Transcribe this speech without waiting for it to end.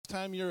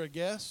time you're a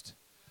guest.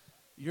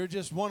 You're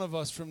just one of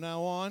us from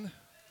now on.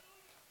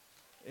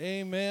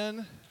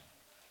 Amen.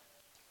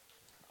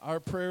 Our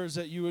prayer is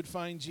that you would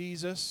find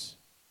Jesus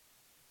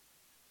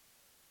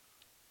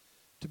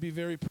to be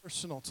very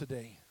personal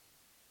today.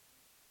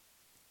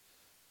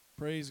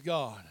 Praise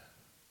God.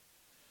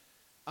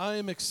 I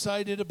am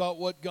excited about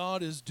what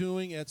God is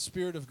doing at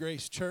Spirit of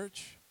Grace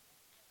Church.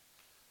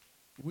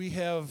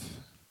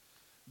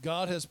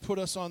 God has put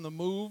us on the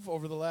move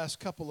over the last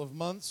couple of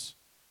months.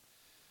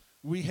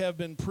 We have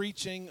been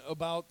preaching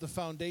about the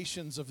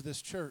foundations of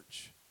this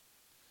church.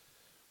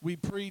 We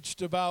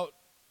preached about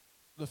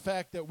the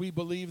fact that we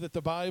believe that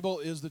the Bible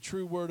is the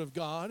true Word of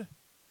God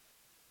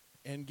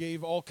and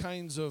gave all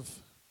kinds of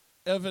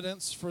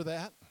evidence for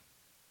that.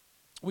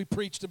 We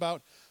preached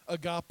about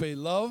agape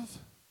love.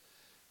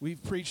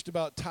 We've preached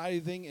about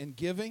tithing and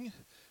giving.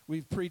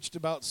 We've preached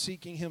about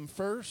seeking Him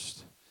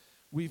first.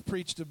 We've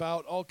preached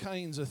about all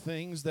kinds of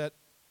things that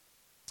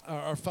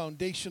are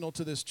foundational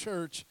to this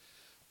church,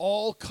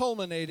 all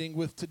culminating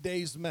with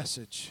today's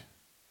message.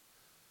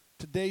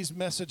 Today's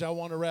message, I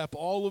want to wrap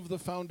all of the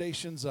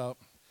foundations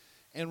up.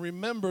 And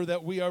remember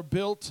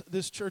that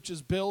this church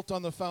is built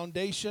on the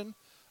foundation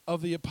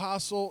of the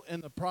apostle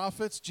and the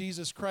prophets,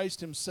 Jesus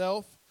Christ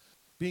Himself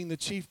being the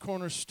chief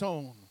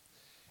cornerstone.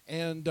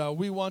 And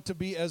we want to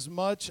be as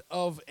much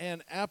of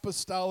an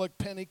apostolic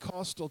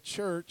Pentecostal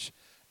church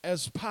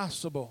as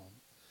possible.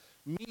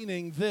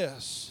 Meaning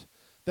this,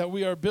 that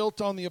we are built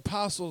on the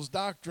apostles'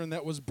 doctrine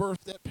that was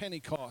birthed at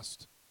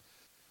Pentecost.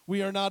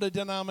 We are not a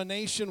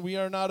denomination. We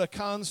are not a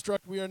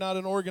construct. We are not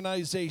an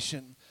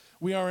organization.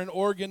 We are an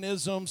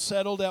organism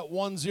settled at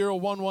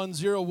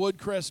 10110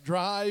 Woodcrest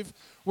Drive,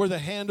 where the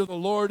hand of the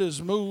Lord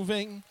is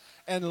moving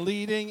and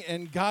leading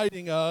and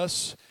guiding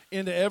us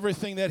into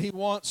everything that He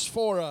wants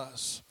for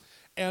us.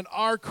 And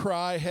our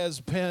cry has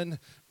been,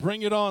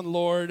 bring it on,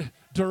 Lord.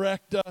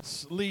 Direct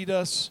us, lead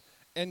us,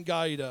 and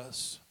guide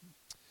us.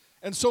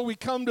 And so we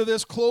come to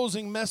this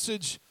closing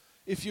message,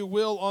 if you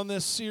will, on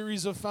this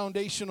series of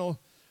foundational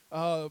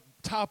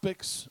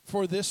topics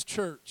for this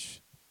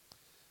church.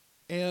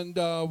 And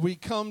we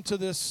come to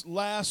this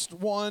last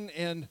one,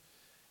 and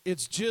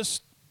it's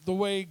just the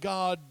way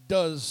God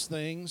does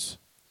things.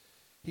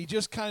 He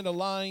just kind of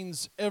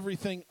lines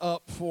everything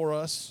up for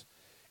us.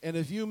 And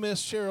if you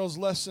missed Cheryl's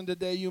lesson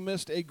today, you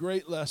missed a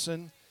great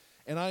lesson.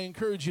 And I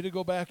encourage you to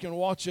go back and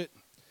watch it.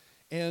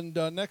 And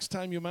next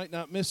time you might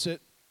not miss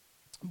it.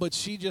 But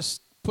she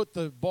just put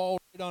the ball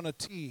right on a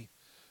tee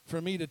for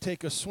me to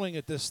take a swing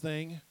at this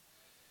thing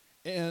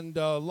and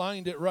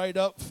lined it right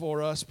up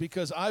for us,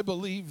 because I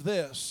believe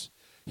this.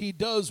 He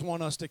does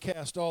want us to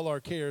cast all our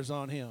cares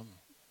on Him.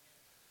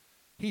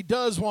 He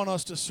does want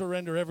us to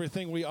surrender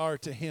everything we are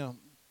to Him.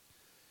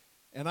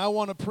 And I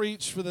want to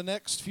preach for the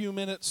next few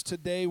minutes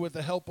today with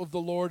the help of the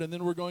Lord, and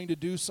then we're going to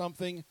do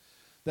something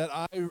that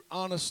I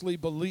honestly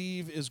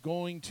believe is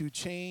going to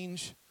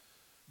change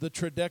the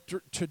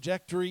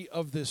trajectory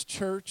of this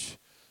church,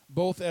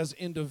 both as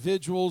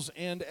individuals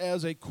and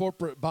as a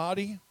corporate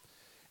body.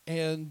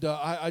 And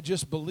I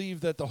just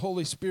believe that the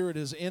Holy Spirit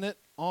is in it,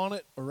 on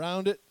it,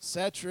 around it,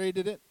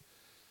 saturated it.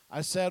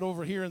 I sat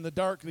over here in the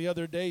dark the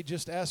other day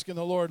just asking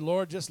the Lord,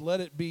 just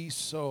let it be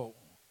so.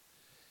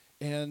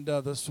 And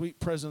the sweet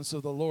presence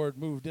of the Lord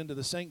moved into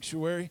the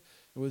sanctuary.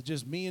 It was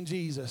just me and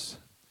Jesus.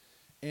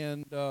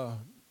 And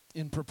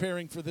in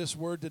preparing for this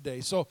word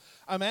today. So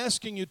I'm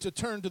asking you to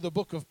turn to the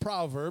book of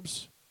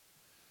Proverbs.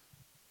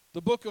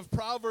 The book of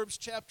Proverbs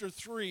chapter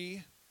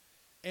 3.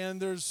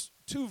 And there's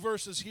two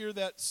verses here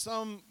that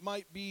some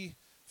might be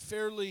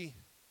fairly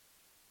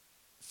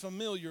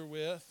familiar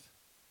with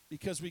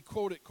because we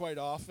quote it quite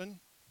often.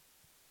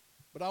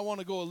 But I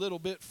want to go a little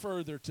bit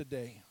further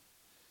today.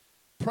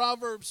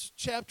 Proverbs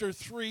chapter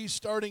 3,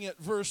 starting at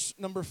verse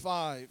number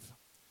 5.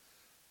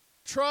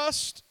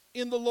 Trust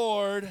in the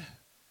Lord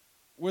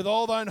with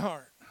all thine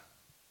heart.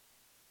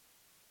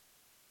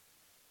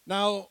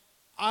 Now,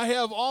 I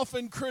have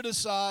often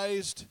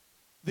criticized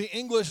the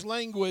English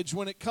language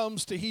when it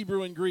comes to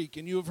Hebrew and Greek,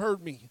 and you have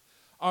heard me.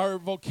 Our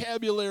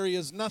vocabulary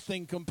is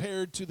nothing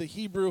compared to the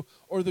Hebrew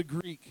or the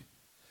Greek.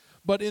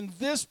 But in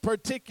this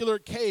particular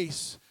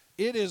case,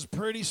 it is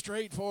pretty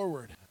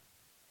straightforward.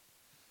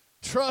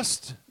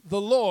 Trust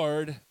the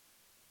Lord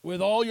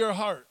with all your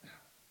heart.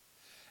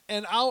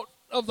 And out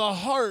of the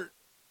heart,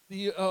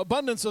 the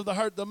abundance of the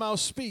heart, the mouth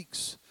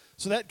speaks.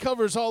 So that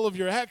covers all of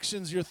your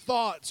actions, your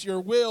thoughts,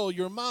 your will,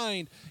 your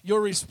mind, your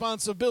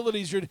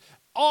responsibilities,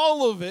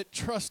 all of it.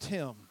 Trust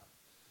Him.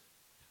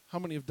 How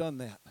many have done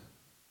that?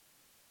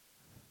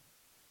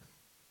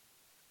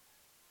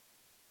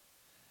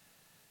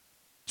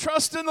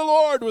 Trust in the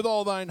Lord with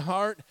all thine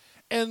heart,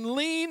 and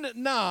lean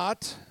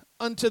not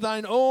unto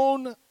thine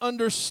own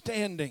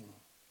understanding.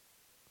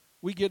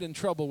 We get in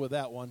trouble with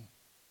that one.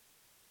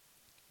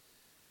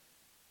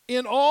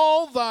 In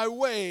all thy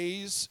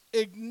ways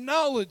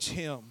acknowledge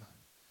Him,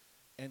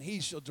 and He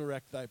shall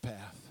direct thy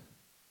path.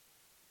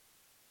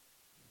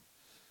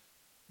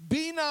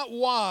 Be not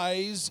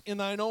wise in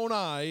thine own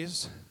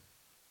eyes.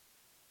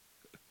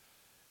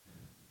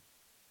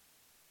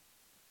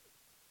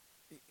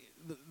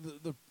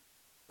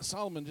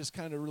 Solomon just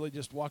kind of really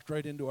just walked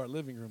right into our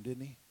living room,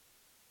 didn't he?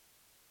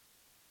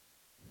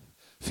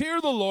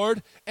 Fear the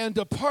Lord and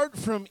depart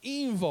from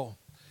evil.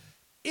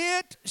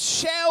 It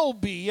shall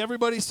be,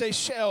 everybody say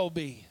shall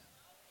be,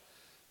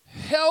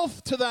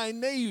 health to thy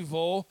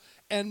navel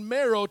and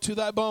marrow to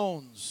thy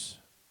bones.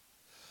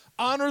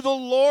 Honor the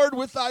Lord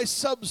with thy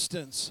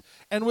substance,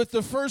 and with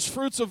the first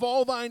fruits of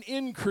all thine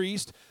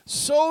increase,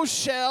 so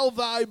shall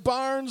thy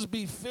barns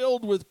be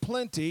filled with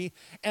plenty,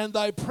 and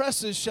thy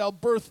presses shall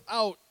burst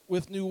out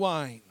with new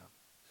wine.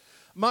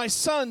 My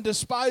son,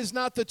 despise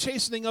not the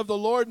chastening of the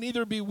Lord,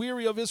 neither be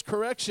weary of his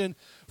correction.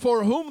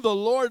 For whom the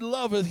Lord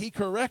loveth, he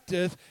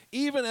correcteth,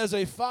 even as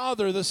a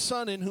father the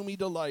son in whom he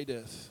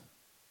delighteth.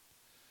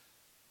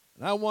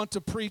 And I want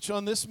to preach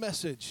on this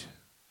message,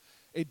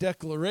 a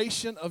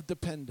declaration of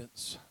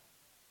dependence.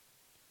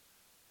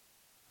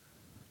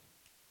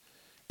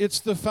 It's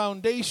the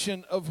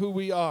foundation of who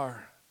we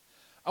are.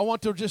 I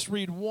want to just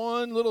read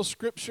one little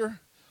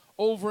scripture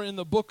over in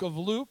the book of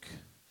Luke,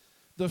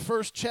 the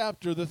first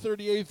chapter, the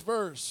 38th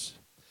verse.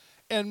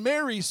 And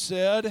Mary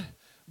said,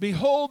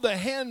 Behold the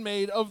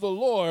handmaid of the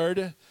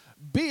Lord,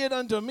 be it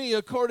unto me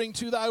according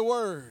to thy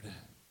word.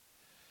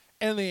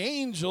 And the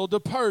angel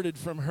departed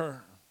from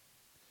her.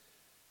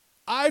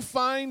 I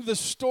find the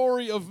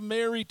story of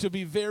Mary to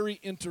be very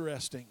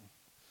interesting.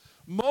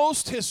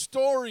 Most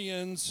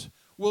historians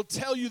will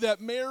tell you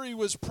that Mary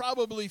was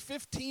probably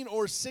 15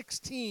 or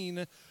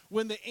 16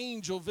 when the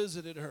angel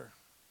visited her.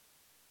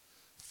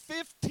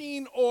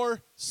 15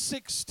 or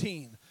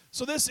 16.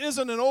 So this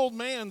isn't an old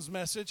man's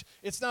message.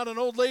 It's not an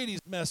old lady's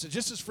message.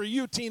 This is for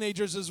you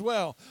teenagers as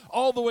well.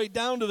 All the way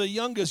down to the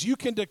youngest. You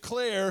can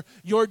declare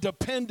your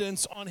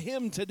dependence on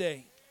him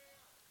today.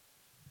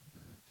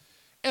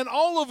 And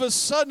all of a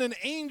sudden an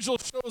angel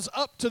shows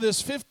up to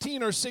this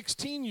 15 or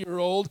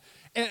 16-year-old,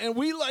 and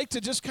we like to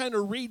just kind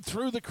of read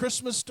through the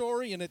Christmas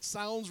story, and it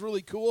sounds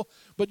really cool,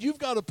 but you've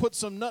got to put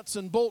some nuts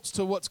and bolts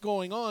to what's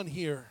going on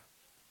here.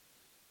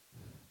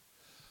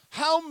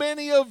 How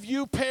many of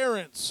you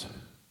parents,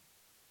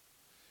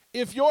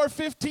 if your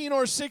 15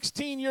 or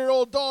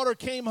 16-year-old daughter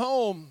came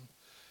home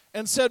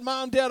and said,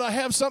 Mom, Dad, I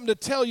have something to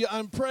tell you,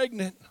 I'm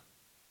pregnant,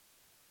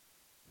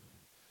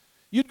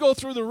 you'd go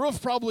through the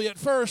roof probably at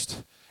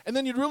first, and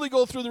then you'd really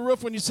go through the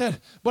roof when you said,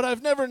 but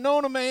I've never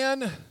known a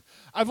man,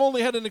 I've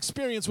only had an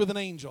experience with an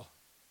angel.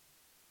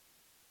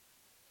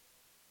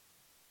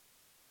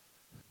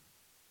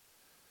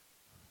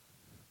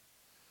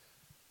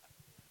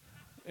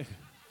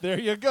 There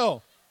you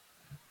go.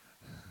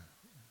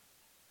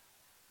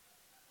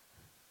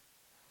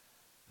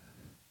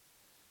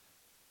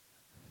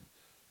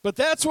 But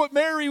that's what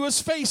Mary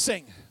was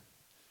facing.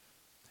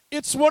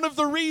 It's one of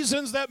the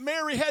reasons that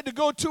Mary had to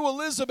go to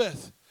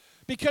Elizabeth,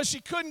 because she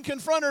couldn't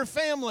confront her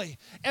family,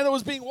 and it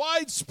was being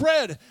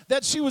widespread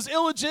that she was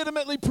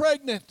illegitimately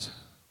pregnant.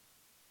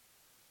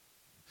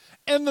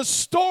 And the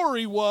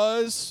story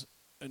was,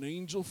 an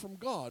angel from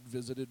God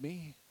visited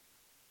me,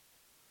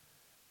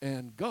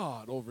 and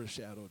God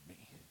overshadowed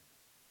me.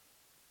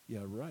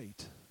 Yeah,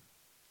 right.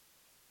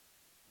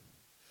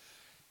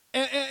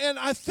 And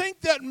I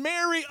think that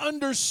Mary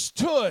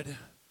understood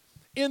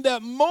in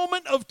that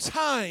moment of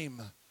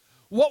time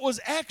what was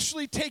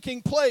actually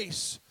taking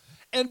place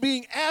and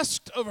being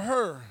asked of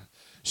her.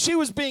 She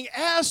was being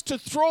asked to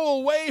throw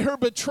away her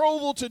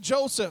betrothal to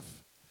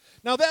Joseph.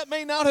 Now, that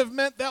may not have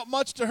meant that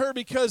much to her,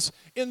 because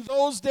in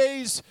those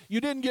days,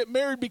 you didn't get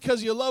married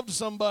because you loved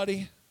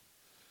somebody.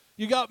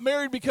 You got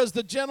married because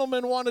the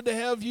gentleman wanted to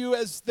have you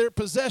as their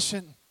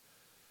possession.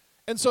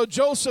 And so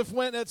Joseph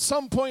went at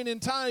some point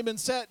in time and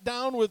sat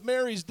down with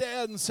Mary's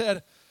dad and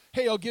said,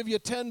 hey, I'll give you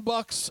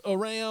 $10, a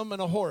ram,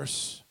 and a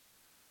horse.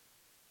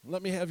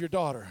 Let me have your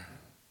daughter.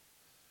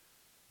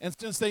 And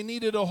since they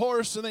needed a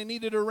horse and they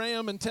needed a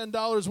ram and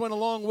 $10 went a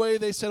long way,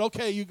 they said,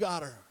 okay, you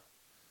got her.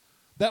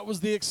 That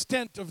was the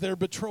extent of their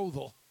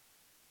betrothal.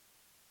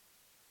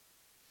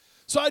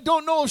 So I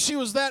don't know if she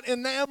was that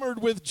enamored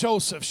with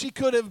Joseph. She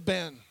could have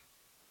been.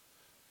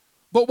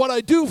 But what I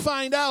do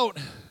find out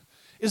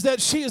is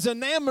that she is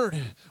enamored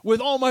with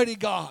Almighty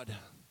God.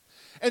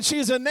 And she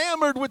is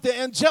enamored with the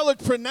angelic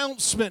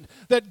pronouncement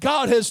that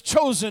God has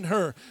chosen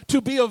her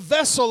to be a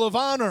vessel of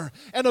honor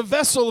and a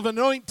vessel of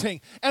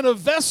anointing and a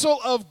vessel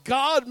of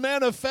God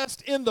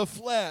manifest in the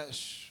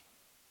flesh.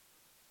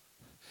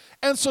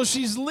 And so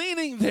she's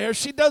leaning there.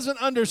 She doesn't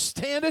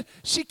understand it.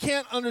 She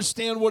can't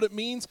understand what it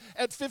means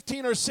at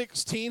 15 or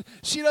 16.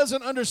 She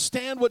doesn't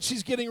understand what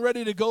she's getting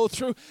ready to go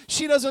through.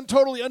 She doesn't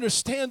totally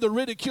understand the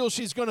ridicule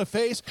she's going to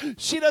face.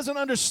 She doesn't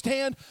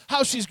understand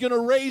how she's going to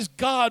raise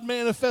God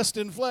manifest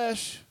in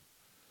flesh.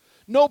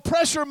 No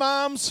pressure,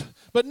 moms,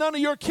 but none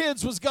of your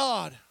kids was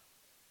God.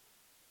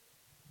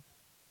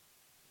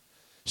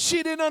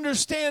 She didn't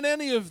understand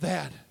any of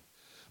that.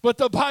 But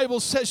the Bible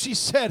says, she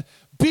said,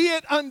 be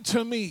it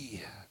unto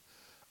me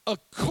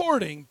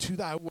according to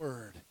thy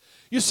word.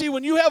 You see,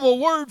 when you have a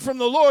word from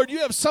the Lord, you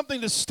have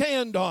something to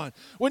stand on.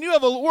 When you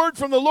have a word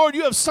from the Lord,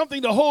 you have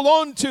something to hold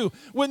on to.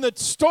 When the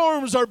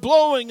storms are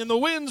blowing and the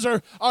winds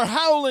are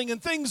howling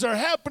and things are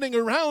happening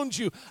around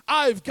you,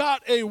 I've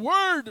got a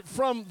word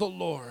from the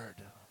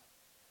Lord.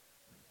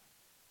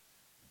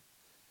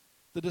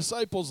 The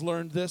disciples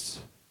learned this,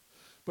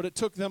 but it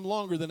took them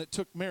longer than it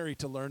took Mary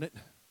to learn it.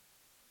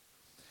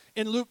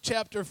 In Luke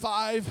chapter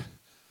 5,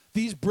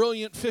 these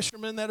brilliant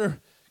fishermen that are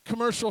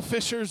commercial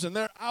fishers, and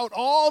they're out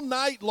all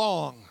night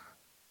long,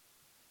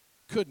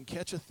 couldn't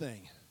catch a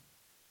thing.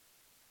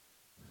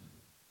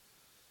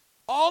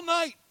 All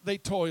night they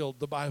toiled,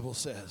 the Bible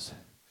says.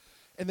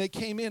 And they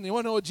came in. You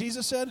want to know what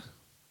Jesus said?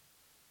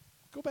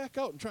 Go back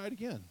out and try it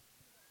again.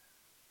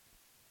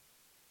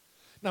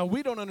 Now,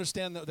 we don't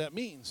understand what that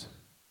means.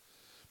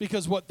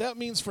 Because what that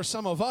means for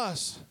some of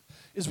us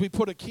is we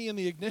put a key in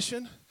the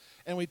ignition,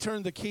 and we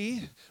turn the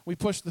key, we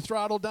push the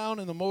throttle down,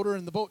 and the motor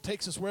and the boat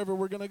takes us wherever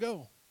we're going to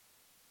go.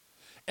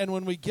 And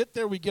when we get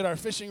there, we get our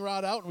fishing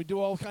rod out, and we do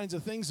all kinds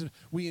of things, and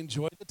we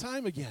enjoy the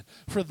time again.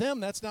 For them,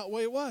 that's not the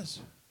way it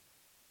was.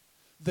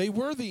 They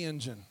were the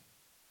engine.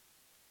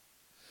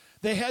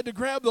 They had to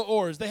grab the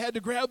oars. They had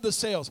to grab the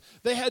sails.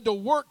 They had to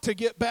work to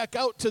get back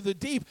out to the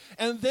deep.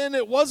 And then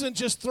it wasn't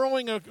just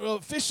throwing a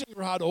fishing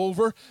rod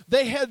over.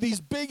 They had these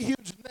big,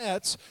 huge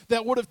nets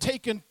that would have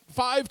taken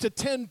 5 to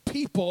 10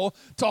 people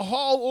to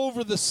haul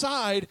over the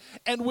side.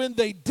 And when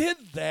they did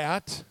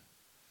that,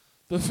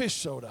 the fish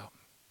showed up.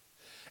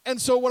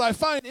 And so what I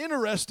find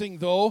interesting,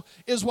 though,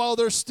 is while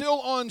they're still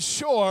on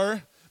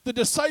shore, the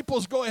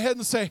disciples go ahead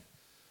and say,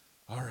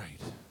 all right.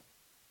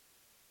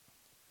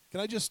 Can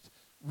I just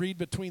read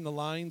between the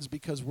lines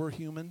because we're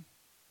human,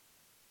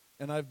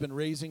 and I've been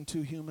raising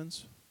 2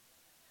 humans?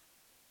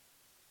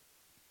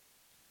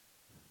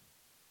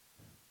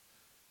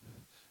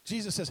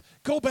 Jesus says,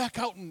 go back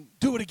out and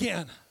do it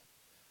again.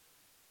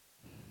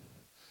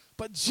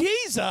 But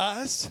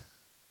Jesus,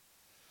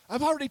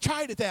 I've already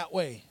tried it that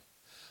way.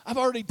 I've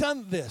already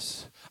done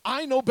this.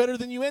 I know better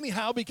than you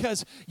anyhow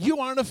because you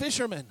aren't a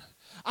fisherman.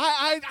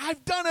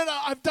 I've done it.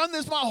 I've done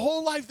this my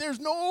whole life. There's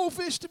no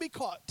fish to be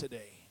caught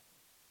today.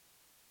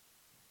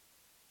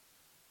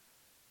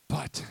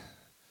 But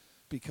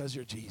because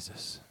you're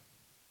Jesus,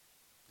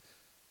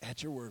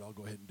 at your word, I'll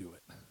go ahead and do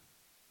it.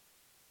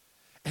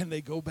 And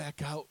they go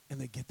back out and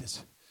they get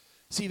this.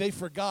 See, they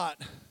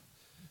forgot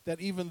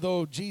that even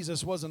though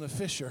Jesus wasn't a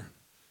fisher,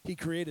 he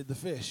created the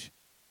fish.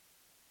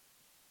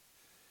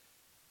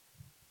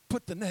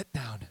 Put the net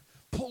down,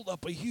 pulled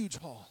up a huge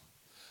haul.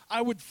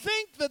 I would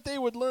think that they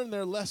would learn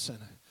their lesson.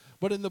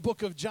 But in the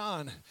book of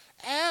John,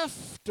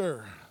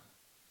 after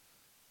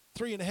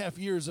 3.5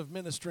 years of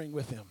ministering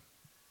with him,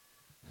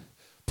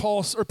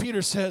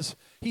 Peter says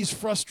he's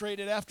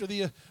frustrated after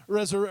the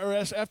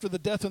after the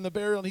death and the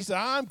burial, and he said,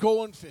 I'm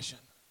going fishing.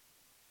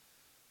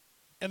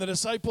 And the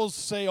disciples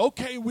say,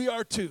 okay, we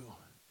are too.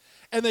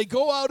 And they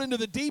go out into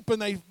the deep, and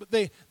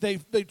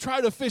they try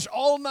to fish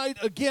all night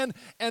again.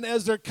 And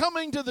as they're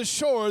coming to the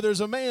shore,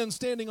 there's a man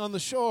standing on the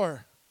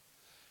shore.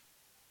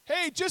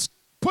 Hey, just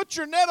put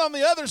your net on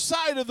the other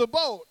side of the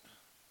boat.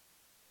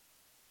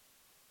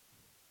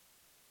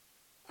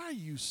 Are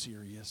you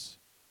serious?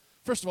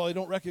 First of all, they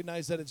don't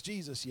recognize that it's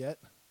Jesus yet.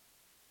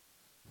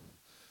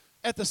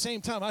 At the same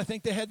time, I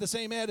think they had the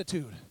same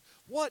attitude.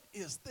 What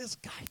is this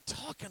guy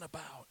talking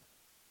about?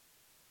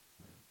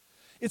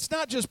 It's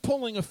not just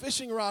pulling a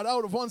fishing rod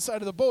out of one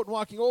side of the boat and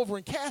walking over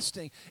and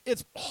casting.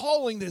 It's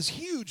hauling this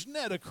huge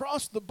net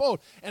across the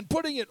boat and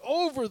putting it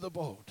over the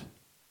boat.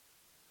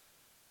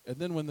 And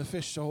then when the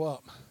fish show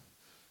up,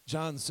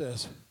 John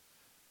says,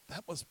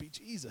 that must be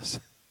Jesus.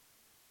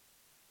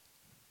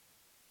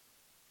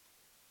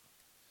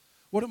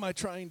 What am I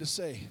trying to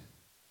say?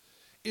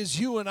 Is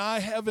you and I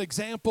have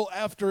example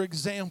after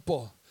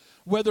example,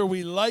 whether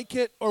we like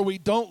it or we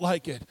don't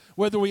like it,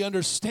 whether we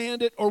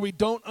understand it or we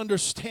don't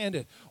understand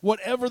it,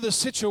 whatever the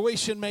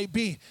situation may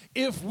be,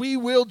 if we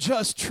will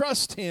just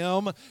trust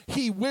him,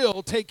 he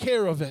will take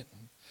care of it.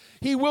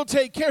 He will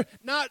take care,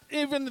 not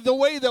even the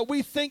way that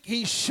we think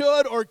he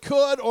should or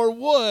could or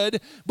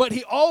would, but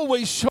he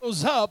always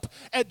shows up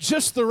at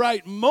just the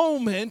right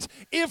moment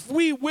if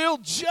we will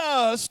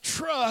just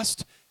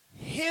trust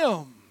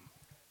him.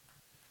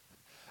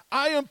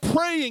 I am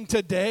praying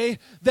today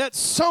that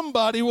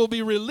somebody will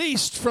be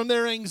released from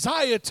their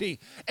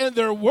anxiety and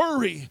their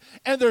worry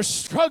and their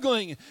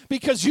struggling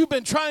because you've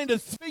been trying to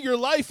figure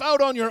life out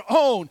on your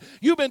own.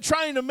 You've been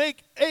trying to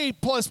make A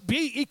plus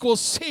B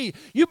equals C.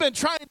 You've been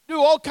trying to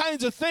do all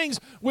kinds of things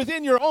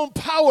within your own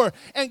power,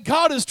 and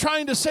God is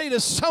trying to say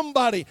to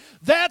somebody,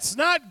 that's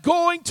not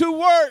going to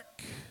work.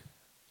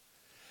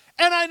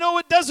 And I know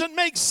it doesn't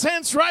make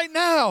sense right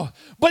now,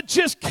 but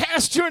just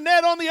cast your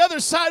net on the other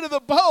side of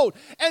the boat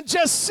and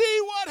just see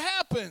what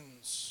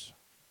happens.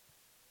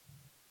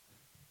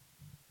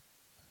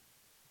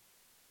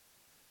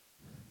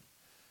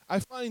 I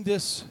find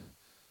this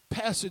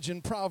passage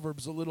in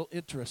Proverbs a little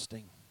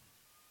interesting.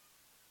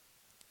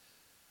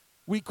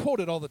 We quote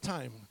it all the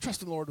time.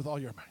 Trust in the Lord with all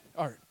your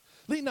heart.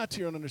 Lean not to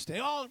your own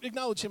understanding.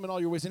 Acknowledge him in all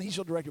your ways, and he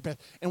shall direct your path.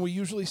 And we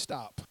usually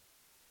stop.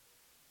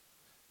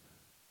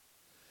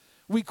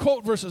 We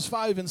quote verses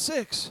 5 and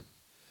 6,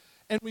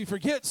 and we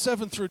forget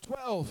 7 through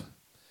 12.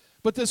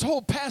 But this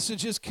whole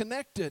passage is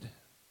connected.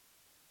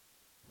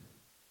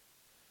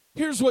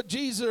 Here's what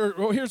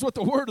here's what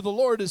the word of the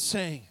Lord is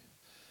saying.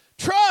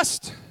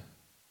 Trust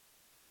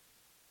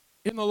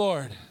in the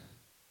Lord.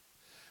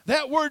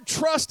 That word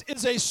trust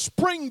is a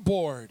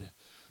springboard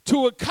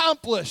to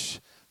accomplish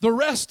the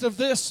rest of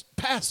this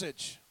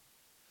passage.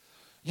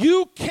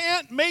 You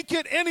can't make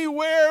it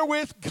anywhere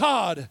with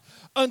God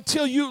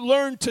until you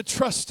learn to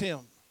trust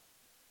Him.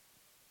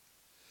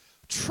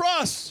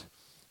 Trust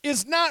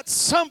is not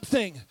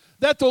something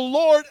that the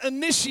Lord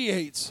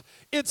initiates.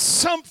 It's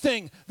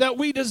something that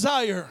we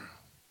desire.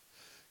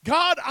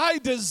 God, I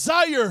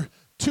desire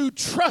to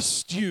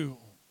trust you.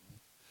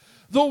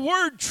 The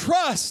word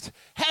trust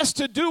has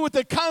to do with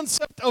the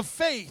concept of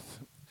faith.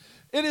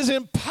 It is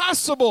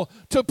impossible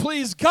to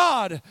please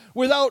God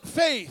without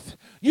faith.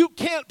 You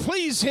can't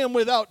please Him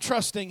without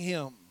trusting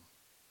Him.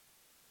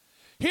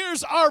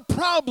 Here's our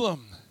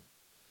problem.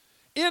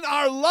 In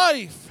our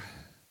life,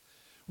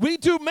 we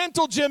do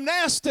mental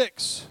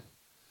gymnastics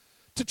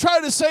to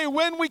try to say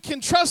when we can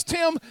trust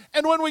Him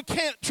and when we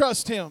can't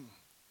trust Him.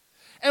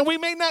 And we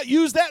may not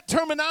use that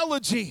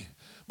terminology,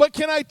 but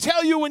can I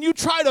tell you, when you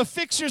try to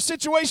fix your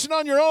situation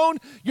on your own,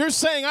 you're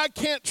saying, I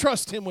can't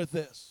trust Him with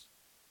this.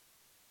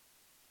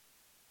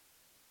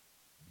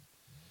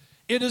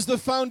 It is the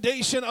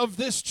foundation of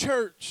this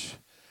church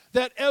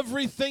that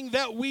everything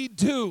that we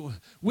do,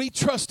 we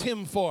trust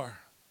Him for.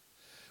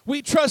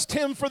 We trust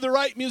Him for the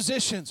right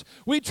musicians.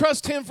 We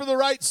trust Him for the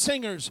right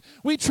singers.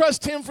 We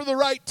trust Him for the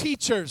right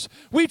teachers.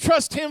 We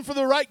trust Him for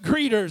the right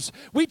greeters.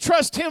 We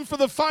trust Him for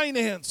the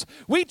finance.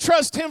 We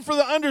trust Him for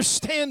the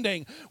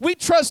understanding. We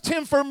trust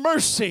Him for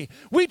mercy.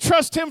 We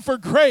trust Him for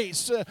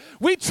grace.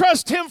 We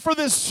trust Him for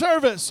this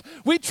service.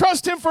 We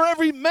trust Him for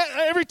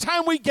every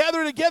time we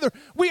gather together.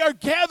 We are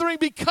gathering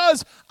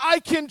because I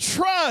can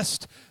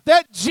trust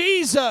that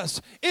Jesus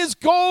is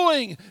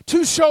going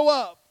to show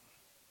up.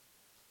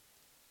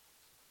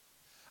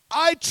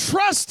 I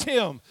trust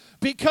Him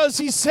because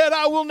He said,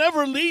 I will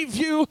never leave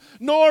you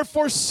nor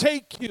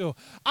forsake you.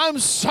 I'm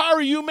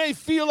sorry you may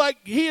feel like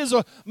He is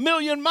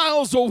 1,000,000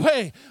 miles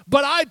away,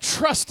 but I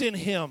trust in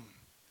Him.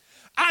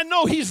 I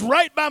know He's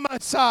right by my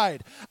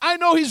side. I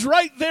know He's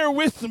right there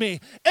with me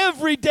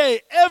every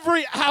day,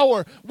 every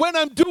hour, when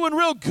I'm doing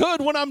real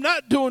good, when I'm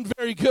not doing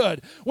very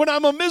good, when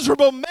I'm a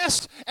miserable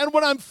mess, and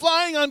when I'm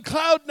flying on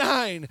cloud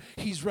 9,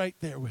 He's right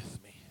there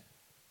with me.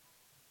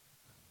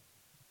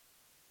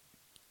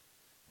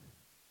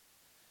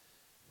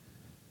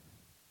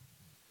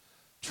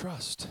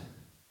 Trust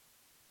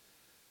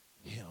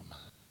Him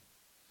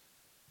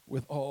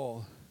with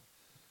all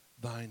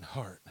thine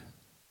heart.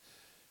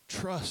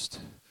 Trust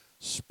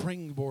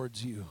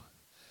springboards you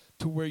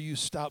to where you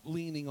stop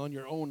leaning on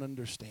your own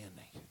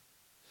understanding.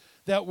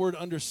 That word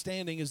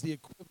understanding is the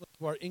equivalent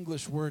to our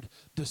English word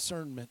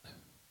discernment,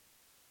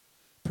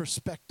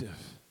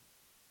 perspective.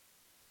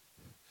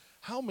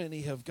 How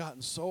many have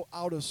gotten so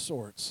out of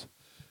sorts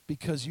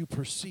because you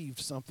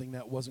perceived something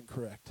that wasn't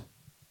correct?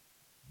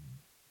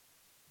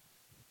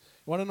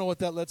 Want to know what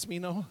that lets me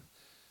know?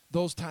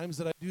 Those times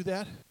that I do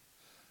that,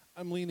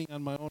 I'm leaning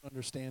on my own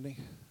understanding.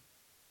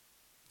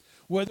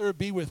 Whether it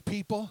be with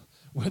people,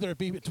 whether it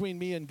be between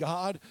me and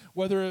God,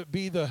 whether it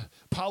be the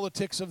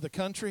politics of the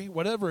country,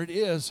 whatever it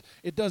is,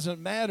 it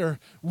doesn't matter.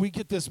 We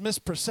get this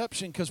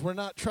misperception because we're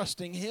not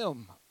trusting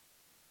Him.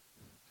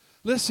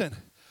 Listen,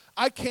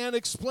 I can't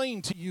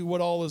explain to you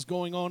what all is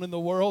going on in the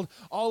world.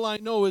 All I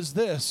know is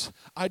this: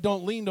 I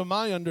don't lean to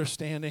my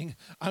understanding.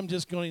 I'm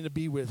just going to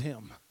be with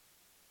Him.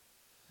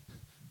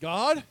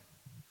 God,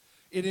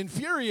 it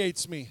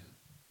infuriates me.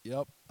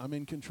 Yep, I'm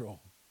in control.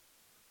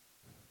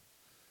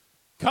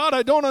 God,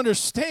 I don't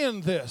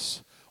understand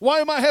this.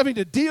 Why am I having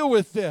to deal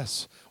with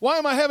this? Why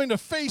am I having to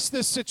face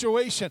this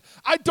situation?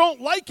 I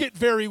don't like it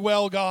very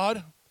well,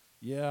 God.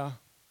 Yeah,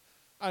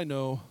 I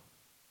know.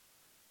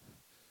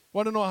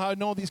 Want to know how I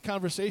know these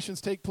conversations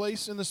take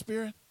place in the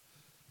Spirit?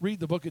 Read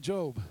the book of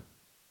Job.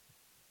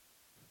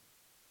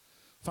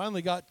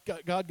 Finally, God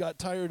got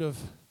tired of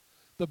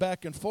the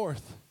back and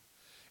forth.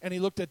 And He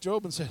looked at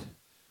Job and said,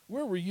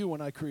 where were you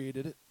when I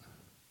created it?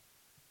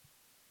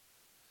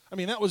 I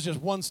mean, that was just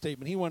one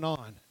statement. He went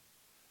on.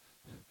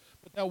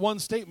 But that one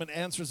statement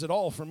answers it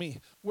all for me.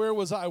 Where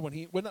was I when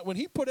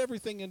he put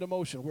everything into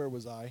motion? Where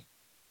was I?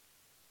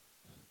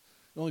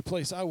 The only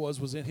place I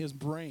was in His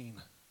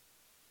brain,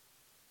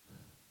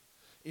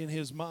 in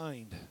His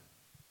mind.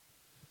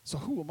 So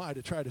who am I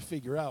to try to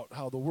figure out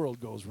how the world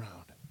goes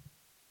round?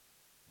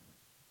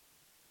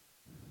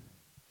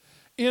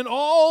 In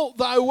all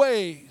thy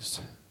ways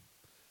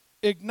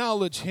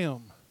acknowledge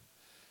Him,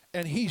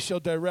 and He shall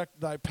direct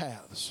thy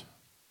paths.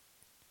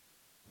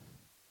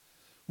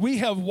 I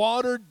have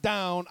watered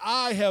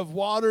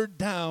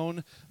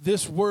down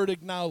this word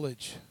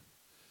acknowledge.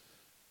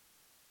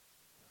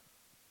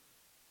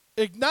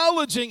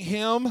 Acknowledging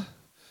Him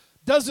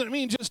doesn't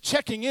mean just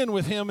checking in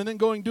with Him and then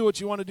going do what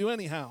you want to do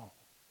anyhow.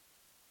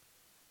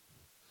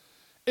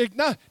 Do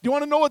you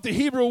want to know what the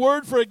Hebrew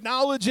word for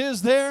acknowledge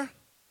is there?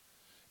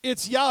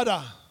 It's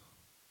yada.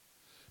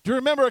 Do you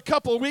remember a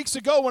couple of weeks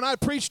ago when I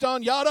preached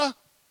on yada?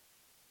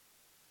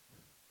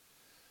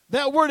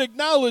 That word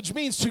acknowledge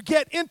means to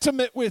get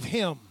intimate with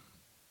Him.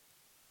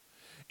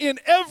 In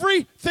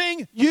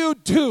everything you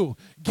do,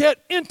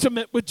 get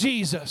intimate with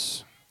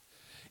Jesus.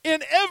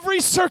 In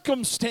every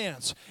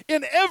circumstance,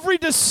 in every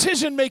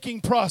decision-making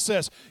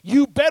process,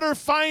 you better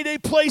find a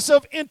place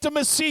of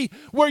intimacy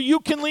where you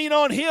can lean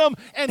on Him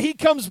and He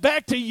comes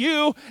back to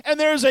you, and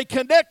there's a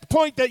connect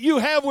point that you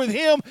have with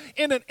Him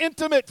in an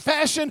intimate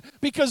fashion,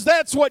 because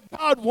that's what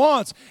God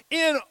wants.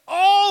 In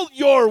all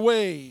your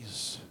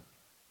ways,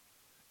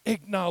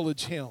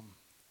 acknowledge Him.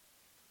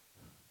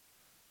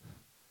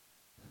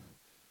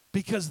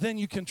 Because then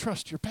you can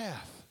trust your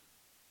path.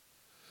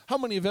 How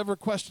many have ever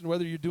questioned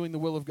whether you're doing the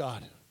will of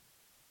God?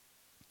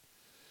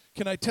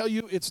 Can I tell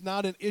you, it's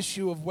not an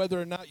issue of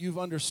whether or not you've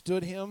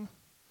understood Him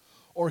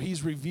or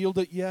He's revealed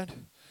it yet.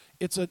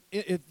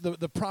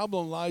 The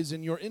problem lies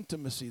in your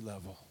intimacy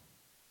level.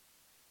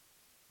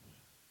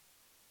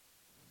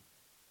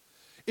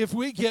 If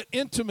we get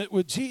intimate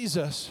with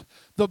Jesus,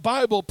 the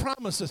Bible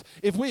promises,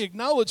 if we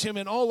acknowledge Him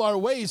in all our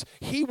ways,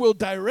 He will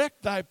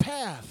direct thy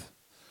path.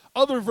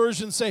 Other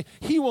versions say,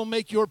 He will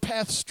make your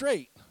path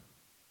straight.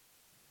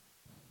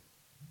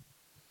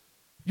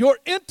 Your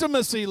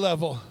intimacy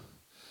level.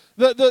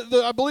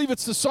 I believe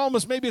it's the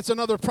psalmist, maybe it's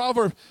another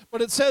proverb,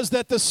 but it says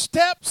that the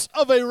steps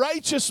of a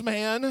righteous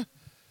man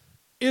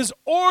is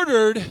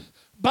ordered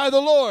by the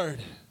Lord.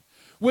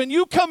 When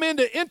you come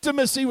into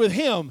intimacy with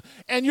Him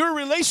and your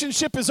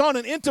relationship is on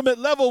an intimate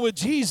level with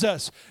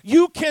Jesus,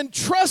 you can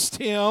trust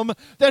Him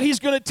that He's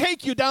going to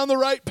take you down the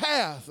right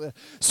path.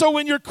 So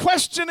when you're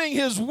questioning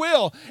His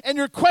will and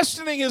you're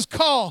questioning His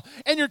call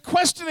and you're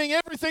questioning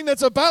everything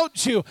that's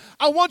about you,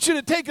 I want you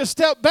to take a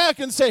step back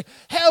and say,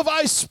 have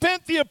I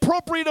spent the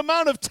appropriate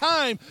amount of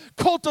time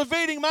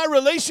cultivating my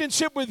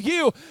relationship with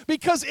you?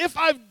 Because if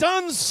I've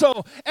done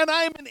so and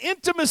I am in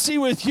intimacy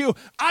with you,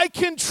 I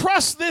can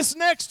trust this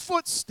next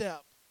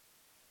footstep.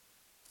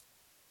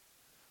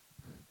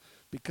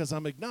 Because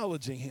I'm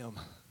acknowledging Him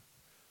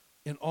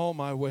in all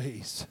my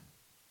ways.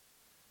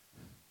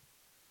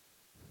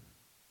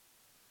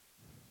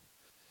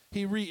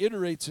 He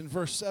reiterates in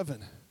verse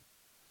 7,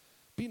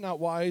 be not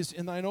wise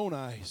in thine own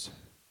eyes.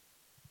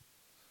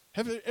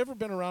 Have you ever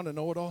been around a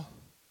know-it-all?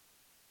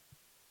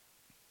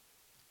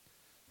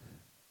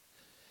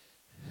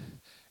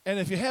 And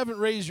if you haven't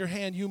raised your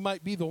hand, you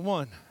might be the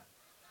one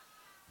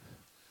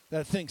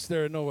that thinks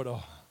they're a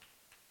know-it-all.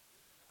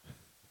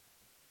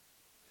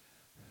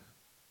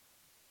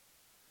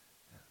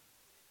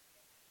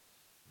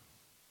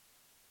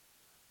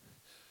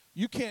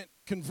 You can't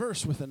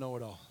converse with a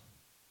know-it-all.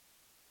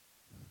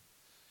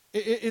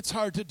 It's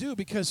hard to do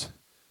because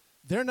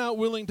they're not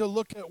willing to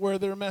look at where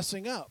they're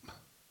messing up.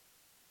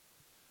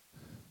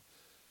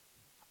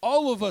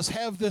 All of us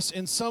have this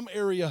in some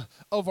area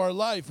of our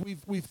life.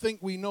 We think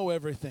we know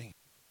everything.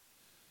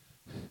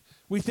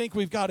 We think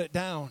we've got it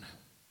down.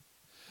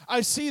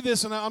 I see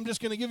this, and I'm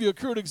just going to give you a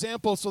crude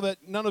example so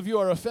that none of you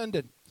are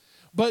offended.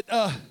 But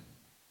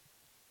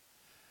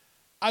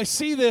I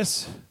see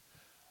this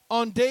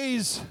on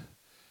days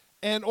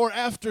and or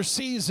after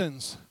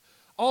seasons,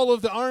 all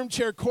of the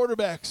armchair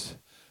quarterbacks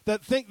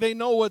that think they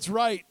know what's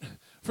right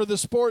for the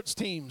sports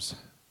teams.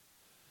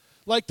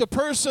 Like the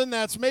person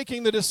that's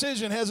making the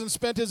decision hasn't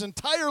spent his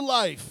entire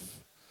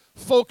life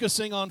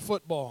focusing on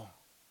football.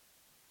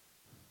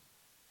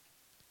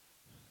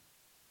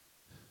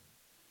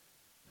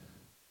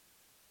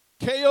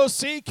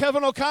 KOC,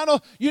 Kevin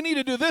O'Connell, you need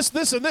to do this,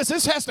 this, and this.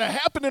 This has to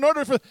happen in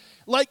order for,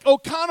 like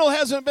O'Connell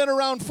hasn't been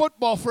around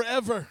football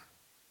forever.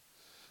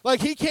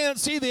 Like he can't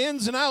see the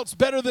ins and outs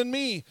better than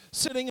me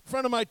sitting in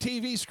front of my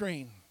TV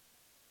screen.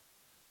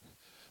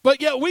 But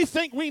yet we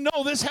think we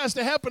know this has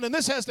to happen and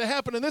this has to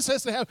happen and this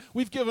has to happen.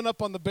 We've given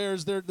up on the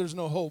Bears. There's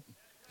no hope.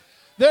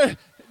 There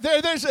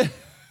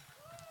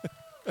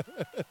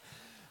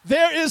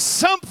is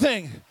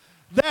something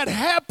that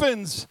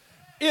happens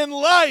in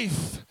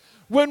life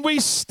when we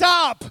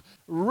stop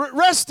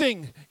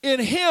resting in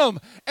Him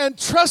and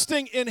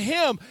trusting in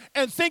Him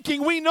and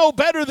thinking we know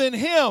better than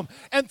Him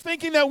and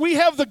thinking that we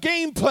have the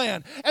game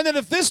plan. And then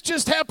if this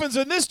just happens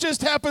and this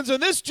just happens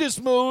and this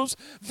just moves,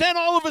 then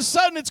all of a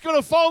sudden it's going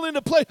to fall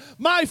into place.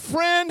 My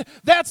friend,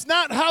 that's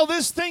not how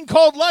this thing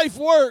called life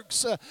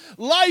works.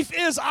 Life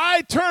is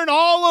I turn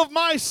all of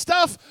my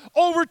stuff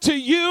over to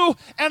you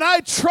and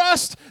I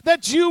trust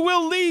that you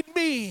will lead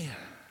me.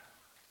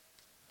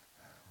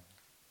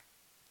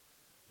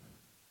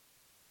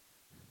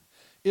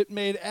 It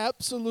made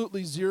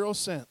absolutely zero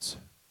sense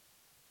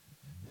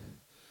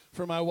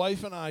for my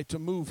wife and I to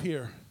move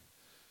here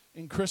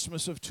in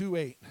Christmas of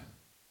 2008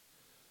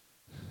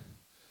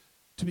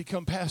 to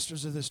become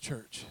pastors of this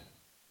church.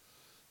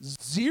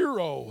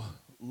 Zero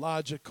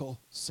logical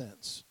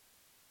sense.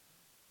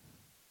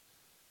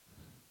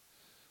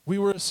 We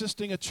were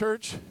assisting a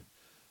church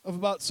of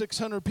about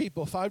 600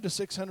 people, 500 to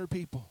 600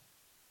 people.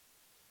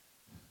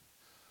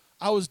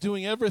 I was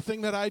doing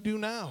everything that I do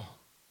now.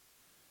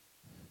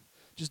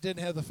 Just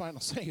didn't have the final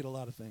say at a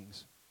lot of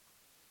things.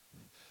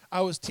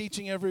 I was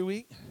teaching every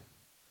week.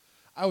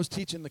 I was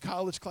teaching the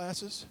college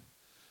classes.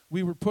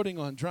 We were putting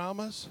on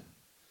dramas.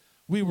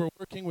 We were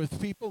working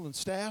with people and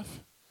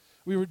staff.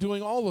 We were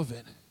doing all of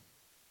it.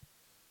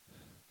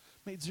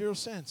 Made zero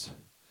sense.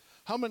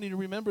 How many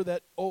remember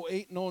that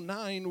 08 and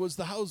 09 was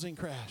the housing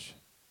crash?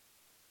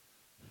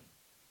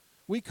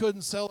 We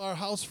couldn't sell our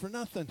house for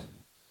nothing.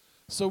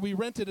 So we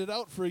rented it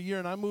out for a year,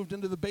 and I moved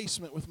into the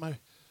basement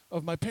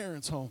of my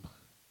parents' home.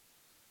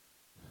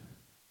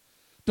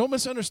 Don't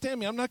misunderstand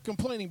me. I'm not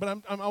complaining, but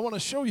I want to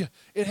show you.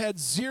 It had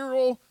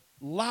zero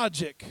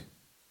logic.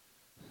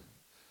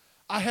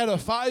 I had a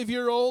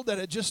 5-year-old that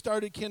had just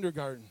started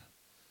kindergarten.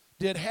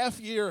 Did half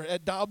year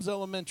at Dobbs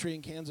Elementary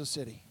in Kansas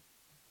City.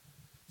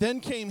 Then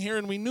came here,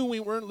 and we knew we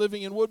weren't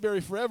living in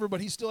Woodbury forever,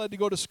 but he still had to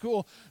go to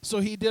school. So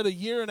he did a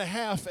year and a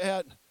half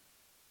at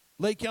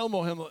Lake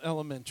Elmo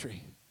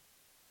Elementary.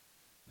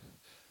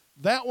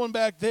 That one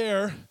back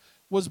there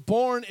was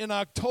born in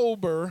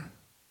October.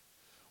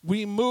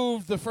 We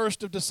moved the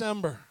 1st of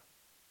December,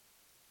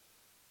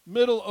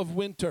 middle of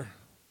winter.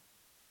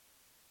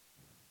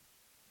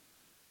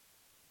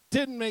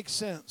 Didn't make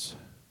sense.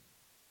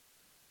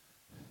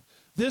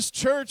 This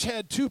church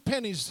had 2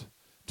 pennies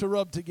to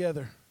rub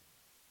together.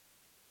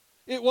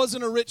 It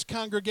wasn't a rich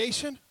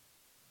congregation.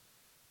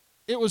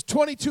 It was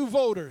 22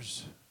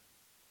 voters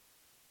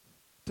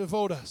to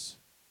vote us.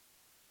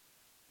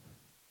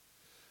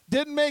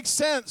 Didn't make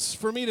sense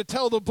for me to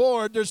tell the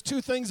board there's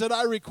 2 things that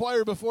I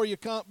require before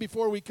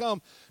we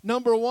come.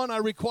 Number 1, I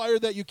require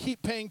that you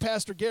keep paying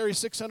Pastor Gary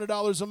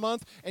 $600 a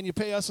month and you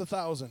pay us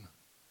 $1,000,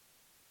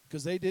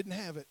 because they didn't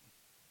have it.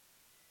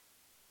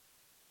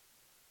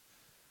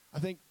 I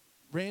think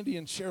Randy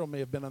and Cheryl may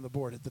have been on the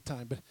board at the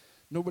time, but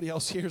nobody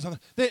else here is on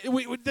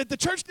the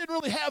church didn't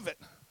really have it,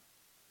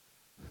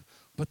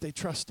 but they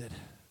trusted.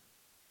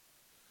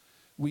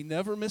 We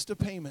never missed a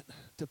payment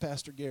to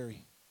Pastor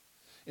Gary.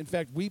 In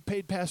fact, we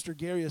paid Pastor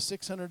Gary a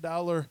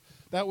 $600.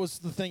 That was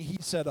the thing he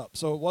set up.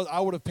 So I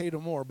would have paid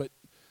him more, but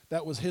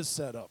that was his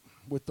setup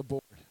with the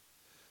board.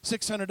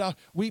 $600.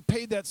 We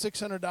paid that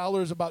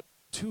 $600 about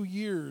 2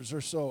 years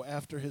or so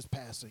after his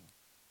passing,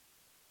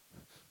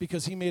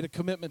 because he made a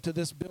commitment to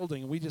this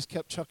building, and we just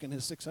kept chucking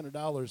his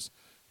 $600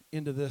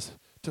 into this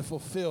to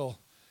fulfill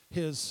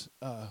his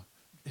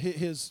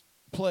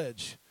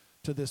pledge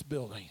to this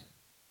building.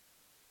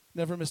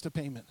 Never missed a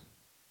payment.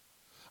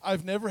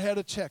 I've never had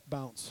a check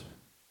bounce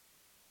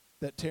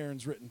that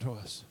Taryn's written to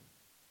us,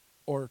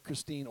 or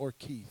Christine, or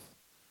Keith,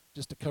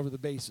 just to cover the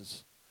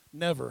bases.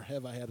 Never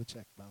have I had a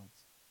check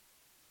bounce.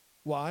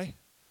 Why?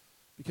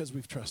 Because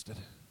we've trusted.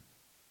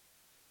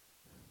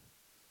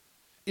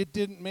 It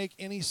didn't make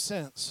any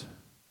sense.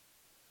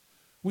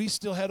 We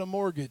still had a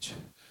mortgage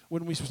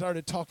when we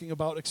started talking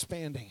about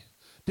expanding.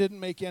 Didn't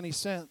make any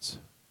sense.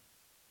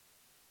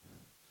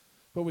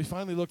 But we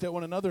finally looked at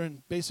one another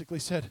and basically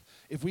said,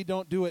 if we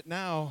don't do it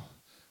now,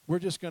 we're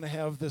just going to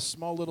have this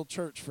small little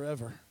church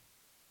forever,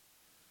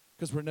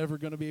 because we're never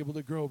going to be able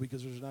to grow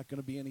because there's not going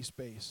to be any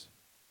space.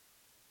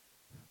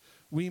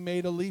 We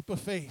made a leap of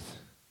faith.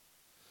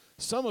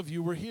 Some of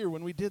you were here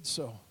when we did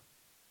so.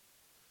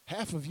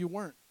 Half of you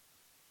weren't.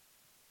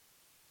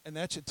 And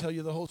that should tell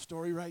you the whole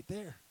story right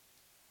there.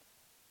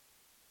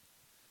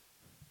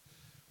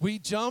 We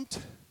jumped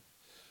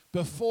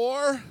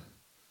before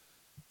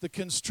the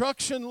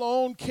construction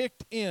loan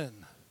kicked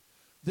in.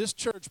 This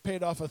church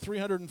paid off a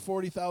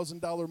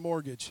 $340,000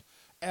 mortgage,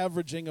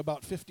 averaging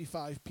about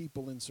 55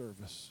 people in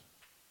service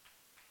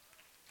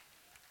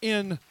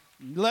in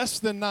less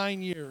than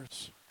 9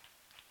 years.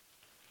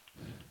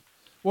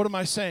 What am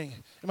I saying?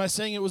 Am I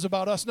saying it was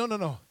about us?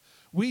 No.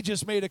 We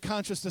just made a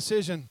conscious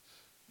decision.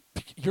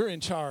 You're in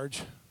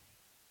charge.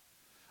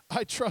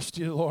 I trust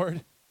you,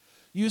 Lord.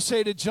 You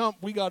say to jump,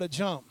 we got to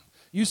jump.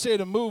 You say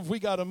to move, we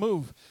got to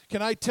move.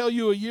 Can I tell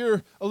you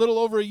a little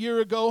over a year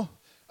ago,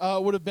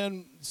 would have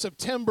been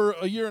September,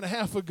 a year and a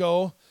half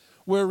ago,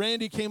 where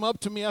Randy came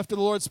up to me after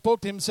the Lord spoke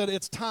to him and said,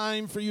 it's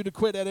time for you to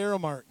quit at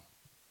Aramark.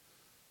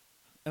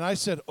 And I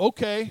said,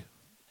 okay.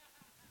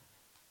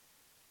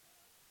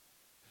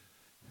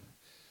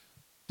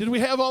 Did we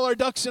have all our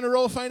ducks in a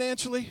row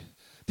financially?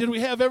 Did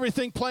we have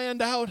everything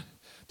planned out?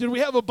 Did we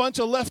have a bunch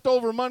of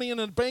leftover money in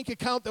a bank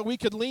account that we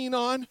could lean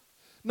on?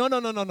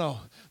 No.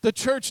 The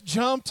church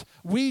jumped.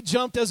 We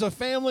jumped as a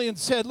family and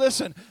said,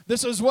 listen,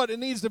 this is what it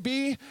needs to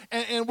be,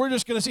 and we're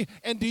just going to see.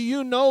 And do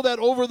you know that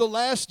over the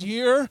last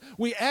year,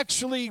 we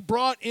actually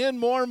brought in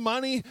more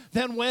money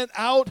than went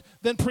out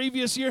than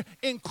previous year,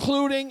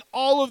 including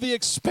all of the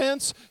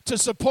expense to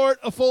support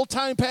a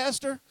full-time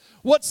pastor?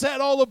 What's that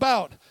all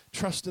about?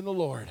 Trust in the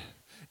Lord.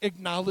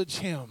 Acknowledge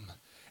Him.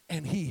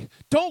 And He.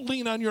 Don't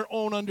lean on your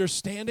own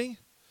understanding.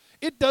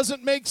 It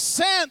doesn't make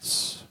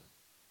sense.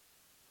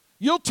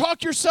 You'll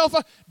talk yourself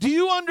out. Do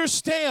you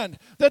understand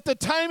that the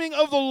timing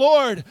of the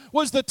Lord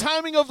was the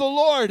timing of the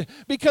Lord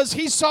because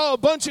he saw a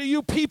bunch of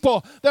you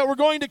people that were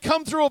going to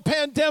come through a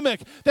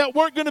pandemic that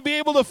weren't going to be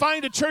able to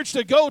find a church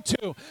to go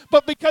to,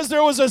 but because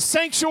there was a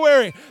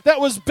sanctuary that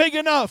was big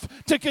enough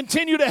to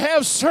continue to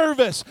have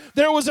service,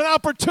 there was an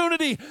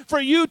opportunity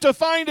for you to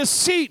find a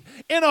seat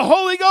in a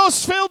Holy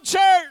Ghost-filled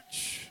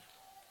church.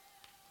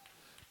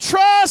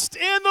 Trust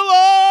in the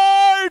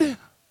Lord.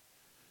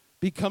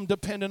 Become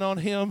dependent on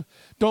him.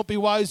 Don't be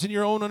wise in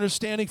your own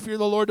understanding. Fear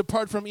the Lord.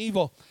 Depart from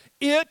evil.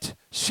 It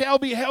shall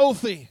be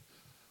healthy.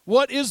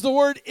 What is the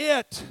word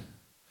it?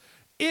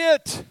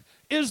 It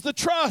is the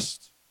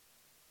trust.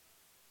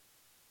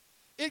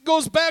 It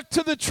goes back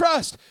to the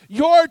trust.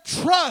 Your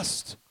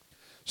trust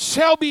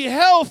shall be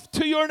health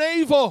to your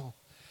navel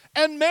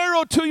and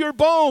marrow to your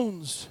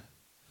bones.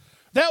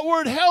 That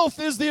word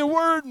health is the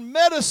word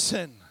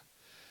medicine.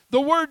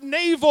 The word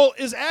navel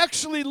is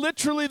actually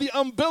literally the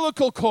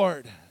umbilical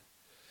cord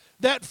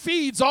that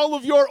feeds all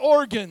of your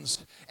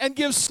organs and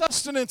gives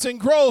sustenance and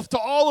growth to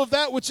all of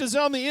that which is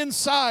on the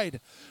inside.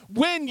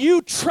 When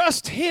you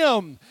trust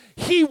him,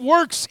 he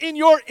works in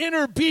your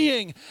inner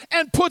being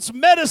and puts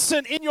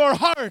medicine in your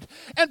heart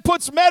and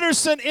puts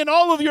medicine in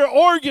all of your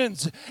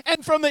organs.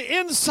 And from the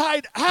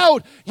inside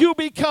out, you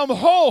become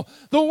whole.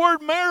 The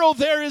word marrow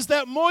there is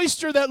that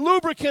moisture, that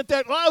lubricant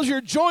that allows your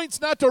joints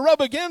not to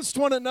rub against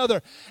one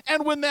another.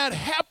 And when that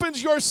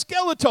happens, your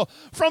skeletal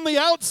from the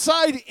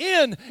outside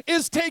in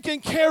is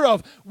taken care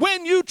of.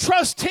 When you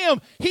trust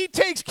him, he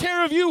takes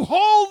care of you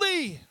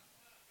wholly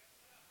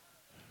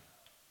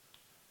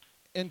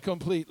and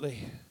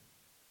completely.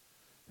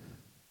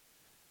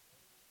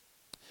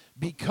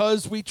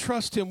 Because we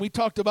trust him. We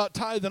talked about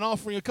tithe and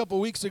offering a couple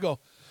weeks ago.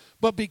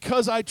 But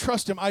because I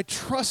trust him,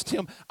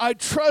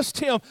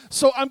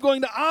 so I'm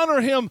going to honor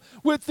him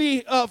with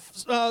the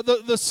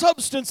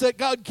substance that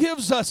God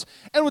gives us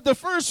and with the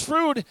first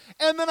fruit,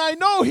 and then I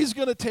know he's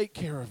going to take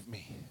care of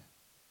me.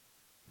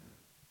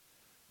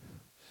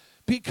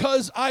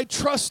 Because I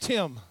trust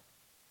him,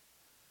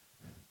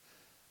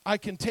 I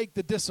can take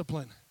the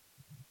discipline.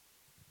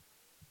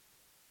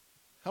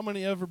 How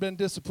many have ever been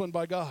disciplined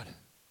by God?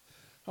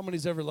 How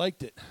many's ever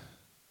liked it?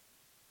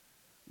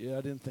 Yeah,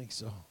 I didn't think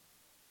so.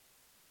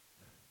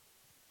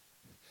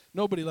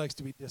 Nobody likes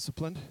to be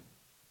disciplined.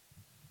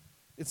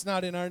 It's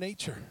not in our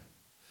nature.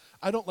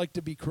 I don't like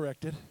to be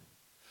corrected.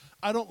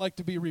 I don't like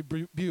to be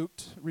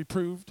rebuked,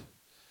 reproved.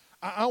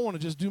 I want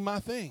to just do my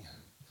thing.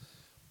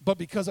 But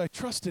because I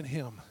trust in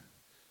him,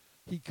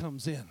 he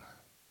comes in.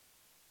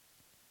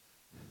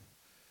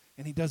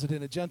 And he does it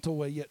in a gentle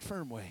way, yet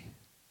firm way.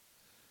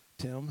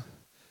 Tim,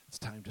 it's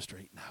time to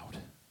straighten out.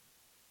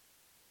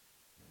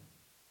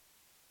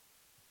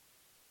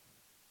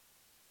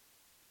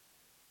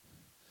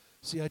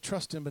 See, I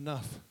trust him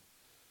enough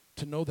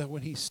to know that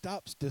when he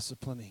stops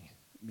disciplining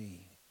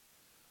me,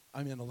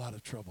 I'm in a lot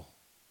of trouble.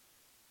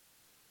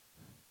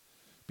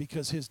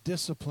 Because his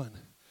discipline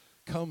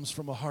comes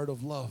from a heart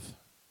of love.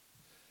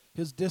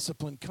 His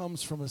discipline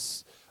comes from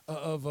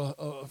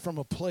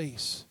a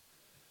place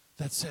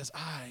that says,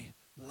 I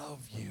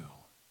love you.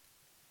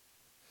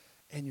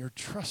 And you're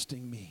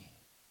trusting me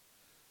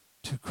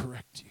to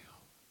correct you.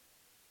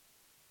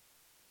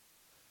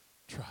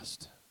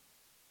 Trust.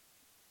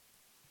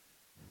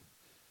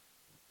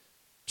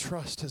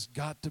 Trust has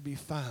got to be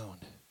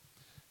found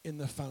in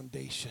the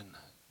foundation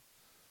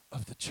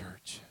of the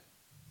church.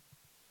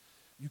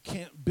 You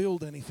can't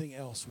build anything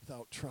else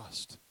without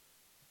trust.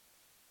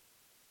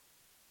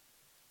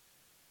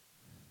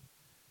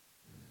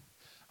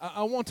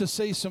 I want to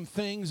say some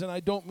things, and I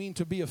don't mean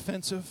to be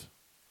offensive.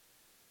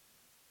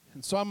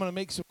 And so I'm going to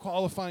make some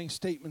qualifying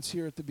statements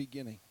here at the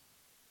beginning.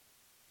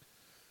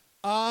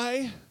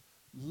 I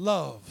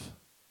love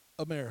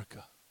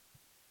America.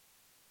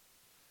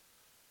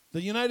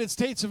 The United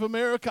States of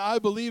America, I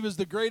believe, is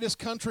the greatest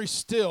country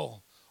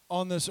still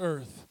on this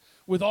earth.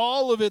 With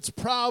all of its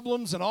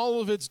problems and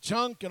all of its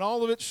junk and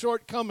all of its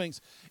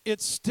shortcomings,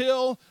 it's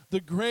still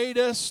the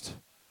greatest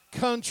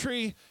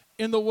country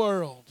in the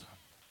world.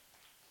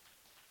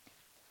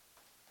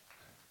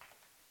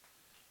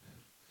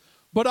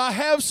 But I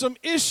have some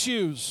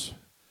issues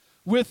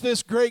with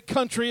this great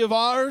country of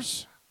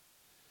ours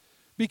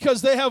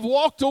because they have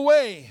walked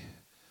away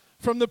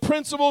from the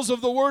principles of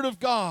the Word of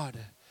God.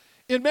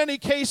 In many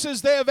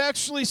cases, they have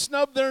actually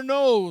snubbed their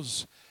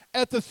nose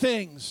at the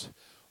things.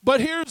 But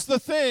here's the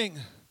thing.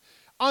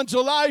 On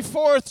July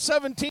 4th,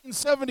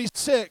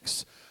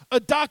 1776, a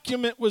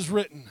document was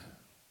written.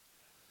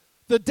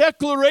 The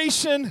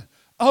Declaration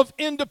of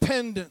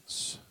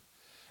Independence.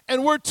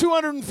 And we're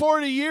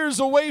 240 years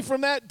away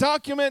from that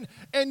document,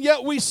 and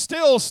yet we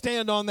still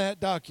stand on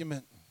that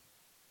document.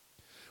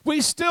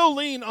 We still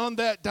lean on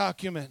that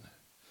document,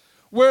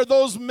 where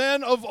those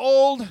men of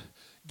old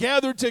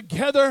gathered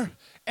together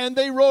and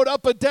they wrote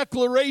up a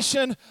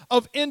declaration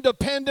of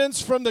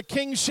independence from the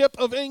kingship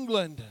of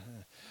England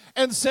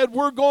and said,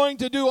 we're going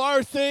to do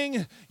our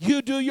thing,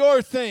 you do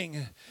your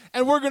thing.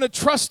 And we're going to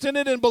trust in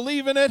it and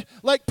believe in it.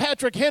 Like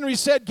Patrick Henry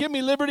said, give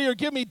me liberty or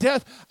give me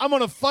death. I'm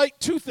going to fight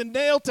tooth and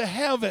nail to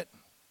have it.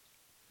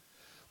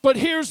 But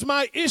here's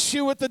my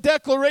issue with the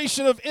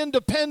Declaration of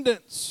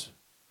Independence.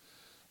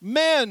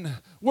 Men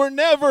were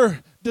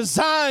never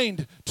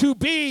designed to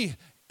be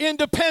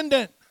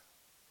independent.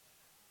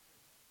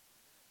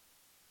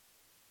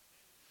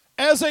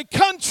 As a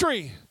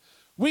country,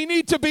 we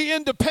need to be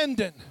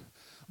independent.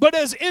 But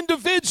as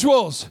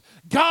individuals,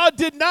 God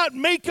did not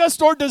make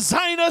us or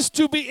design us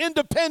to be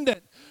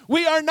independent.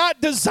 We are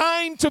not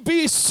designed to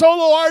be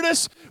solo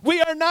artists.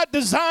 We are not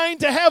designed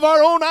to have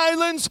our own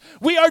islands.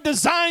 We are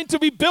designed to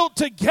be built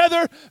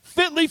together,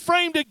 fitly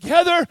framed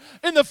together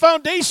in the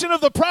foundation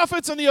of the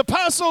prophets and the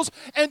apostles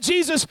and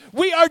Jesus.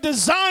 We are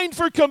designed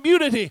for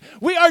community.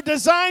 We are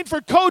designed for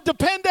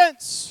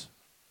codependence.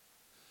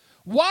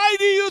 Why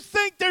do you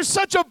think there's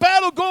such a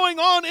battle going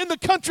on in the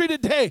country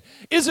today?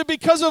 Is it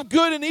because of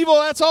good and evil?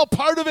 That's all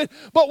part of it.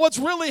 But what's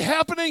really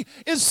happening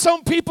is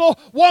some people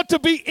want to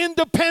be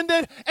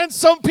independent and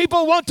some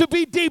people want to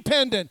be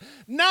dependent.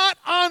 Not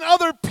on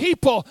other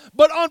people,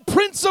 but on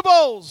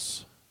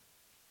principles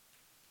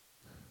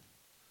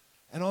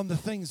and on the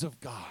things of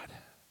God.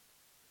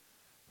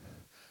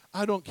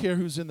 I don't care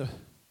who's in the...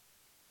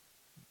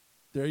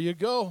 There you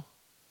go.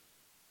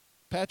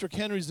 Patrick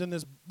Henry's in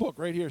this book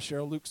right here,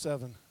 Cheryl, Luke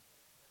 7.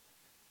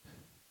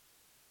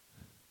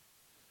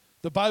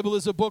 The Bible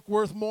is a book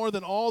worth more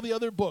than all the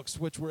other books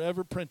which were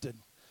ever printed.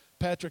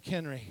 Patrick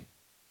Henry,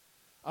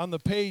 on the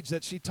page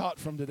that she taught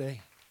from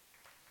today.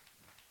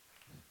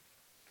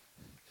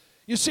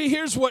 You see,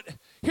 here's what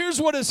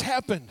has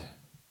happened.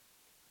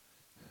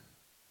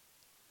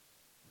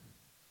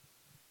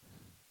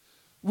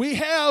 We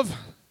have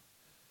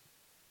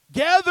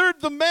gathered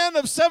the men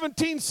of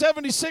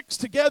 1776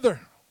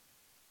 together,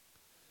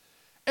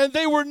 and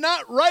they were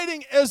not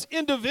writing as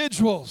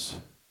individuals.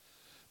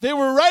 They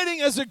were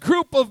writing as a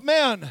group of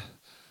men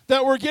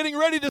that were getting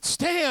ready to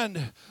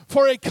stand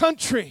for a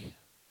country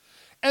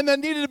and that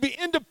needed to be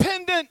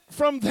independent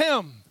from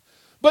them.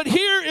 But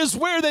here is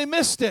where they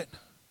missed it,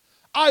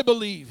 I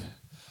believe.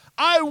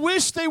 I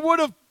wish they would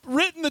have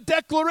written the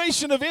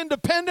Declaration of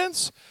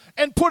Independence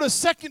and put a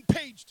second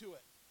page to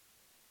it.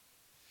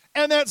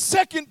 And that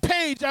second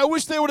page, I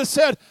wish they would have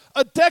said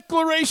a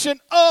Declaration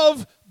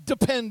of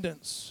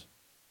Dependence.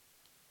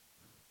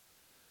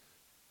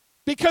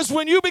 Because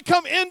when you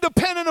become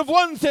independent of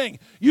one thing,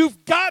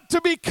 you've got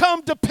to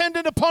become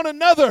dependent upon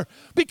another,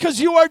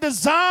 because you are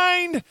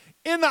designed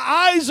in the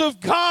eyes of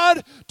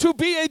God to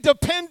be a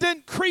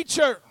dependent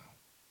creature.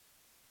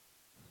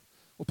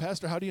 Well,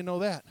 Pastor, how do you know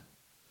that?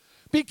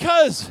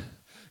 Because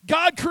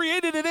God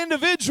created an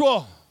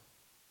individual,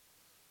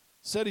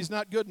 said he's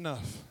not good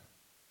enough.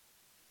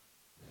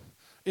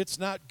 It's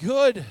not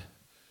good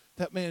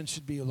that man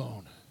should be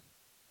alone.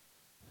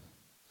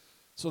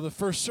 So the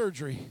first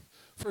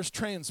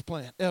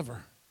transplant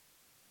ever,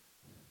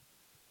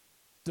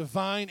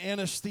 divine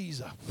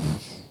anesthesia.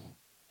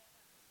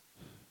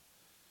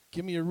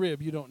 Give me a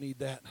rib, you don't need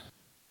that.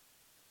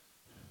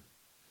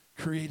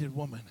 Created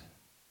woman.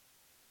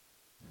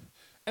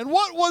 And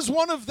what was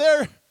one of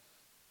their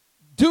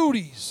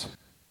duties?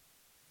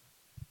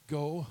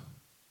 Go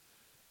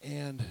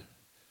and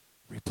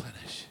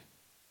replenish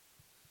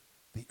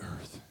the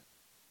earth.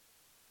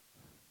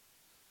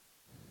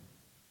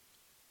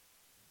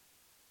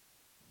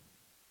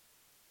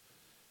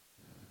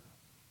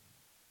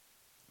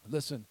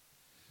 Listen,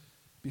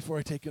 before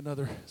I take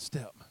another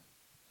step,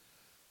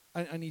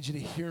 I need you to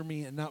hear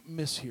me and not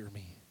mishear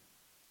me.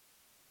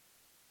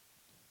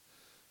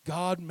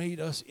 God made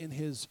us in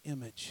his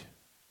image,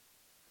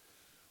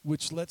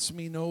 which lets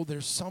me know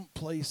there's some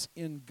place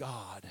in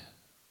God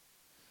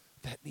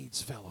that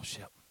needs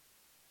fellowship.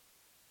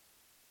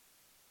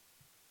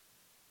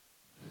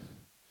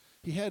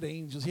 He had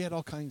angels. He had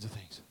all kinds of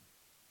things.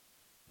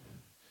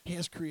 He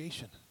has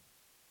creation.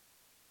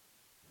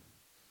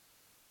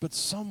 But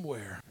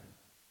somewhere,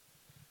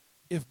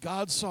 if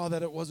God saw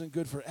that it wasn't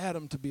good for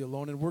Adam to be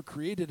alone and we're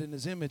created in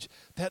his image,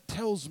 that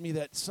tells me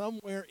that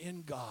somewhere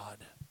in God,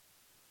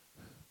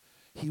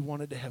 he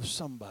wanted to have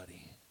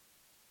somebody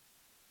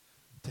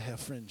to have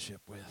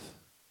friendship with.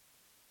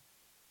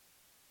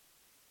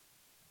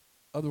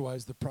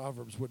 Otherwise, the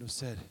Proverbs would have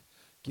said,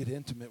 get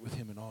intimate with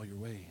him in all your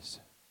ways,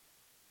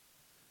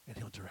 and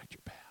he'll direct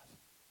your path.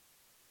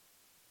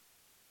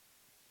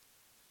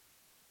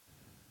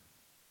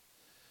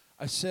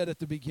 I said at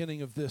the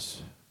beginning of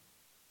this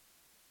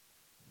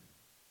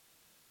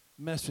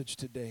message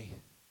today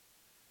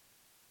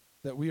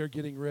that we are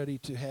getting ready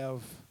to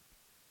have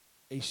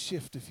a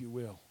shift, if you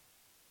will,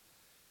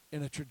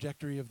 in a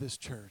trajectory of this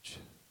church.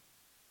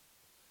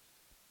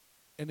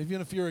 And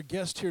even if you're a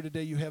guest here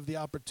today, you have the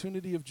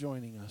opportunity of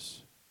joining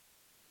us,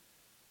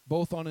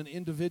 both on an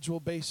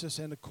individual basis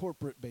and a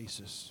corporate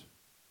basis.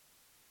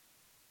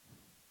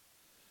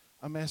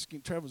 I'm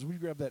asking, Travis, will you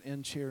grab that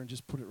end chair and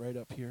just put it right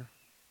up here?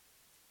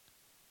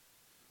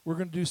 We're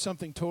going to do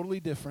something totally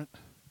different.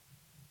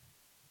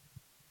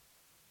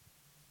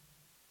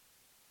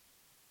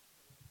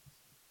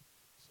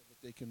 So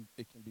that it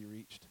can be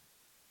reached.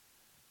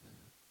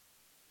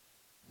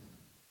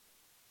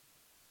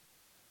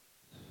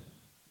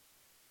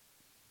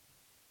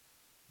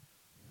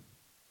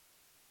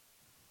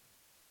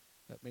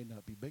 may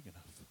not be big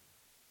enough.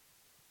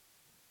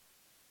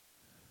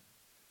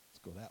 Let's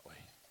go that way.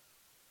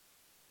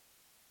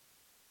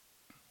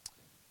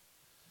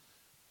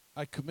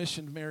 I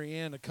commissioned Mary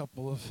Ann a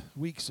couple of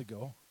weeks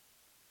ago.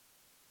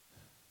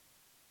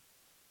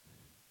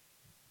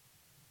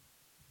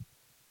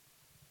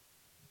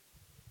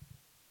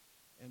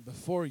 And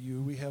before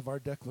you, we have our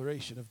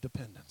declaration of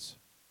dependence.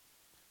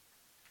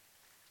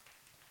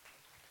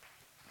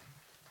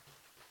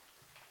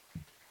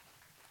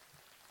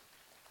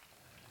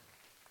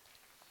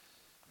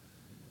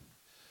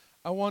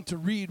 I want to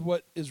read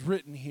what is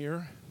written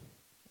here.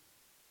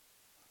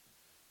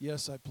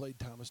 Yes, I played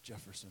Thomas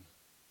Jefferson.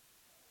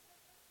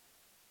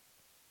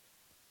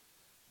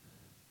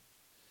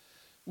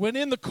 When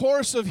in the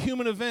course of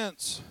human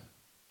events,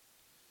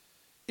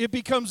 it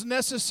becomes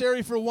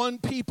necessary for one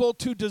people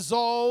to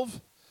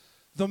dissolve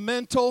the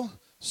mental,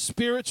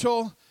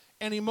 spiritual,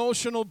 and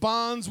emotional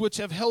bonds which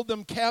have held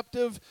them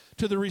captive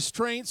to the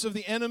restraints of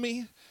the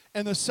enemy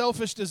and the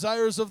selfish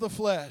desires of the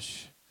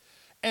flesh,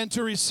 and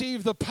to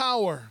receive the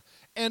power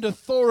and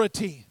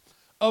authority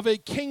of a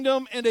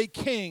kingdom and a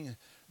king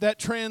that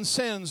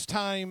transcends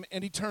time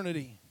and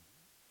eternity.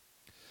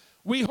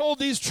 We hold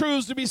these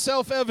truths to be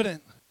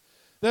self-evident,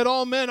 that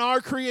all men are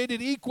created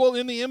equal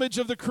in the image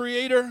of the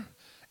Creator,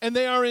 and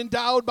they are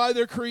endowed by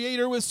their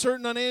Creator with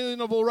certain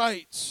unalienable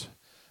rights,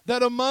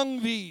 that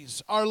among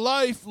these are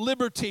life,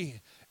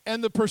 liberty,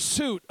 and the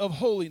pursuit of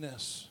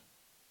holiness.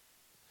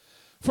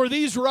 For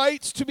these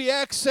rights to be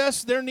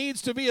accessed, there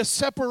needs to be a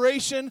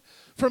separation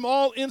from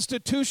all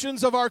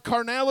institutions of our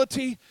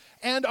carnality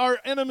and our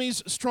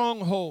enemies'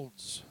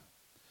 strongholds.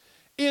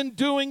 In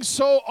doing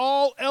so,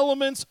 all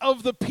elements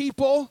of the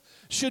people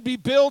should be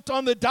built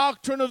on the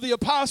doctrine of the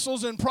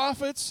apostles and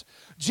prophets,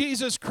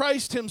 Jesus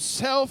Christ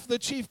himself, the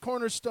chief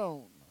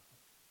cornerstone.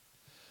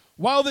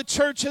 While the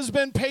church has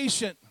been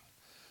patient,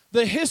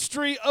 the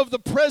history of the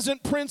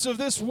present prince of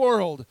this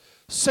world,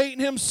 Satan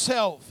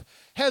himself,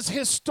 has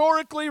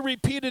historically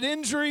repeated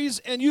injuries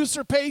and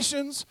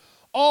usurpations,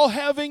 all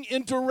having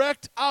in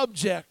direct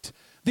object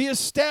the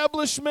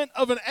establishment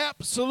of an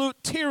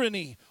absolute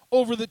tyranny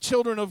over the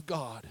children of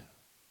God.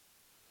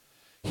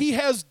 He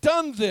has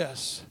done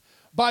this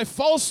by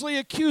falsely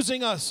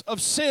accusing us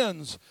of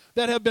sins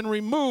that have been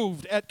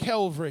removed at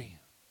Calvary,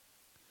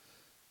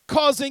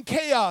 causing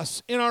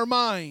chaos in our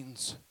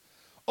minds,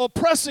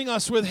 oppressing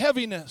us with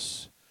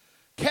heaviness,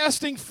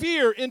 casting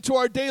fear into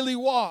our daily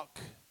walk,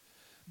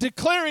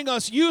 declaring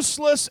us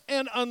useless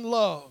and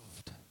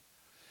unloved.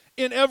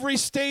 In every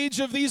stage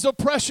of these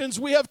oppressions,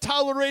 we have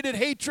tolerated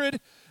hatred,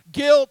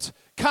 guilt,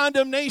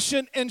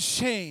 condemnation, and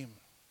shame.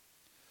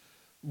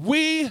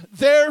 We,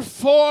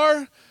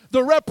 therefore,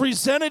 the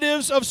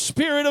representatives of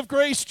Spirit of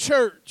Grace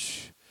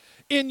Church,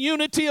 in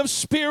unity of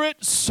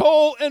spirit,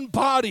 soul, and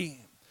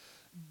body,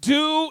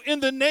 do in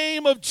the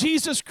name of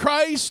Jesus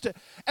Christ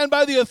and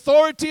by the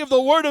authority of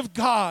the Word of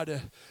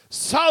God,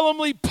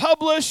 solemnly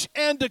publish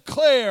and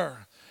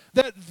declare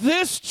that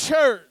this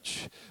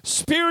church,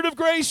 Spirit of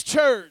Grace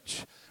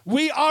Church,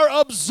 we are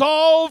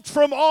absolved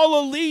from all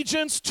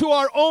allegiance to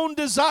our own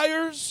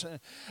desires,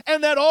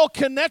 and that all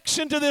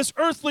connection to this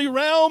earthly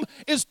realm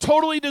is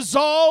totally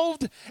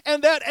dissolved,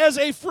 and that as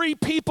a free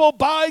people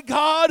by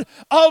God,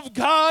 of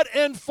God,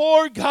 and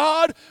for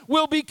God,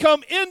 will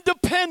become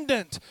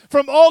independent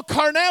from all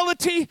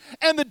carnality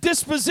and the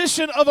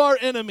disposition of our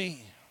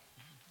enemy.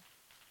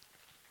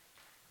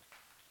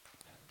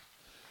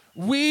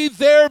 We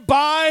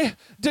thereby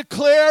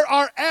declare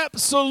our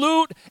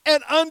absolute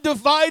and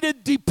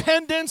undivided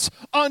dependence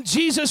on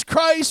Jesus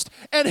Christ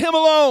and Him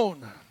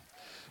alone.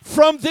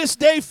 From this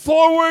day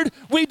forward,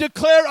 we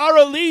declare our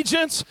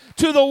allegiance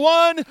to the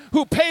one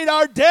who paid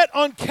our debt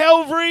on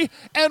Calvary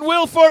and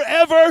will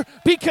forever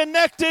be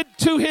connected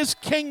to His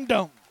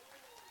kingdom.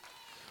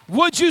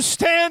 Would you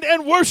stand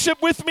and worship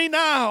with me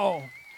now?